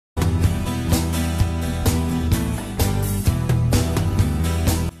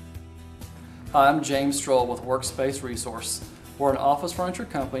Hi, I'm James Stroll with Workspace Resource. We're an office furniture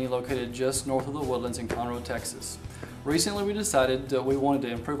company located just north of the Woodlands in Conroe, Texas. Recently we decided that we wanted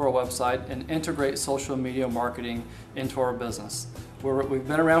to improve our website and integrate social media marketing into our business. We've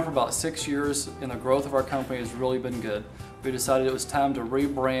been around for about 6 years and the growth of our company has really been good. We decided it was time to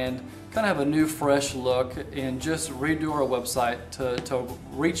rebrand, kind of have a new fresh look, and just redo our website to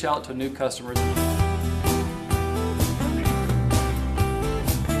reach out to new customers.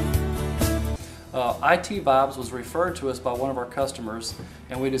 IT Vibes was referred to us by one of our customers,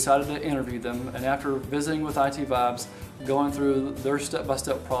 and we decided to interview them, and after visiting with IT Vibes, going through their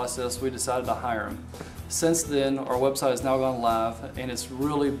step-by-step process, we decided to hire them. Since then, our website has now gone live, and it's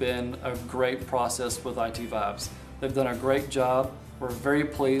really been a great process with IT Vibes. They've done a great job. We're very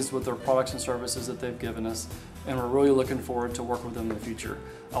pleased with their products and services that they've given us, and we're really looking forward to working with them in the future.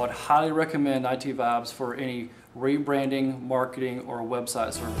 I would highly recommend IT Vibes for any rebranding, marketing, or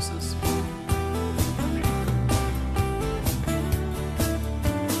website services.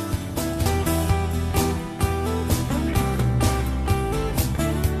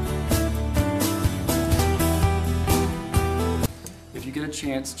 If you get a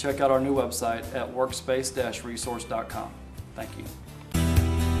chance, check out our new website at workspace-resource.com. Thank you.